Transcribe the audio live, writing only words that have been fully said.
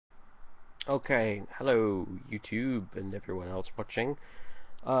Okay, hello YouTube and everyone else watching.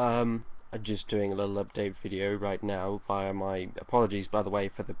 I'm just doing a little update video right now via my apologies by the way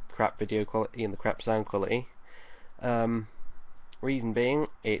for the crap video quality and the crap sound quality. Um, Reason being,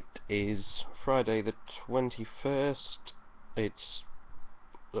 it is Friday the 21st. It's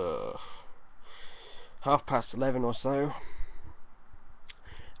 11:30 or so,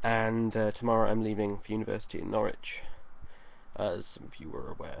 and tomorrow I'm leaving for university in Norwich, as some of you were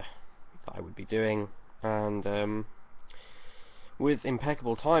aware that I would be doing, and with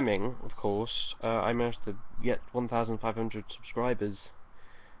impeccable timing, of course, I managed to get 1,500 subscribers,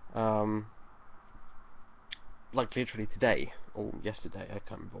 um, like literally today, or yesterday, I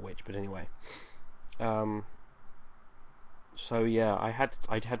can't remember which, but anyway. Um, so yeah, I had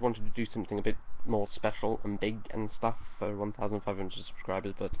wanted to do something a bit more special and big and stuff for 1,500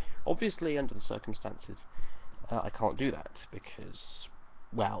 subscribers, but obviously under the circumstances, I can't do that because,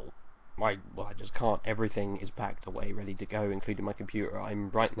 well, I just can't. Everything is packed away, ready to go, including my computer. I'm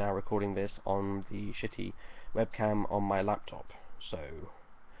right now recording this on the shitty webcam on my laptop. So,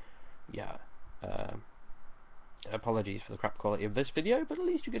 yeah. Uh, Apologies for the crap quality of this video, but at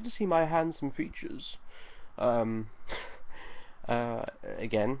least you get to see my handsome features. Um,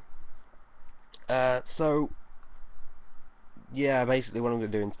 Again. So, yeah, basically what I'm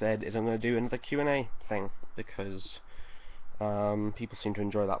going to do instead is I'm going to do another Q&A thing, because people seem to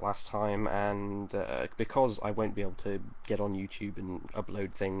enjoy that last time, and because I won't be able to get on YouTube and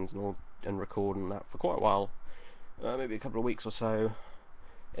upload things and record and that for quite a while, maybe a couple of weeks or so,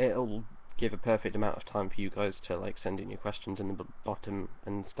 it'll give a perfect amount of time for you guys to like send in your questions in the bottom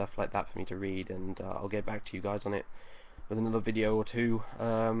and stuff like that for me to read, and I'll get back to you guys on it with another video or two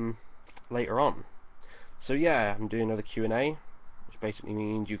later on. So yeah, I'm doing another Q&A, which basically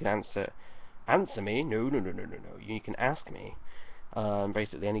means you can answer me. No, no, no, no, no, no. You can ask me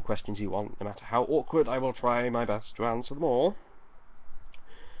basically any questions you want, no matter how awkward. I will try my best to answer them all.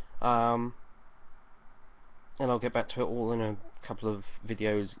 And I'll get back to it all in a couple of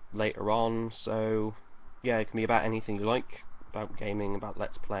videos later on. So yeah, it can be about anything you like, about gaming, about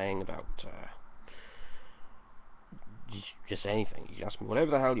let's playing, about just anything. You ask me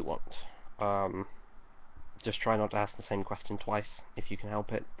whatever the hell you want. Just try not to ask the same question twice if you can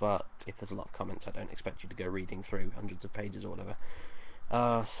help it, but if there's a lot of comments, I don't expect you to go reading through hundreds of pages or whatever.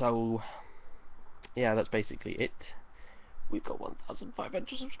 So yeah, that's basically it. We've got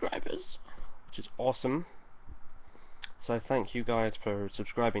 1,500 subscribers, which is awesome. So thank you guys for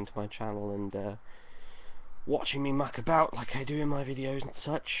subscribing to my channel and watching me muck about like I do in my videos and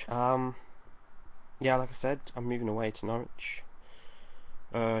such. Yeah, like I said, I'm moving away to Norwich,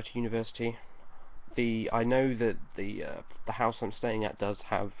 to university. I know that the house I'm staying at does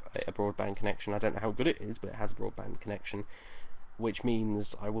have a broadband connection. I don't know how good it is, but it has a broadband connection, which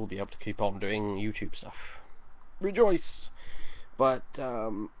means I will be able to keep on doing YouTube stuff. Rejoice! But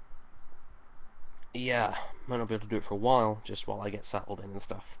yeah, might not be able to do it for a while, just while I get settled in and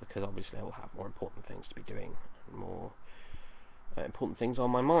stuff, because obviously I will have more important things to be doing, and more important things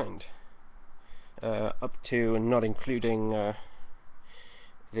on my mind. Up to and not including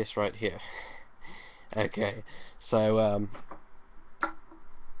this right here. Okay, so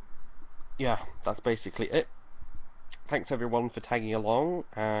yeah, that's basically it. Thanks everyone for tagging along,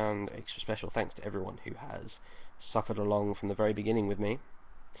 and extra special thanks to everyone who has suffered along from the very beginning with me.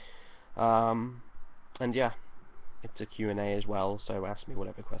 And yeah, it's a Q&A as well, so ask me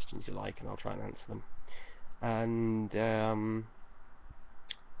whatever questions you like and I'll try and answer them. And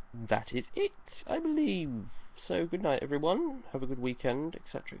that is it, I believe. So good night everyone, have a good weekend,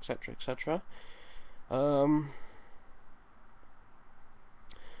 etc, etc, etc. Oh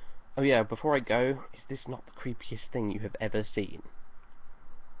yeah, before I go, is this not the creepiest thing you have ever seen?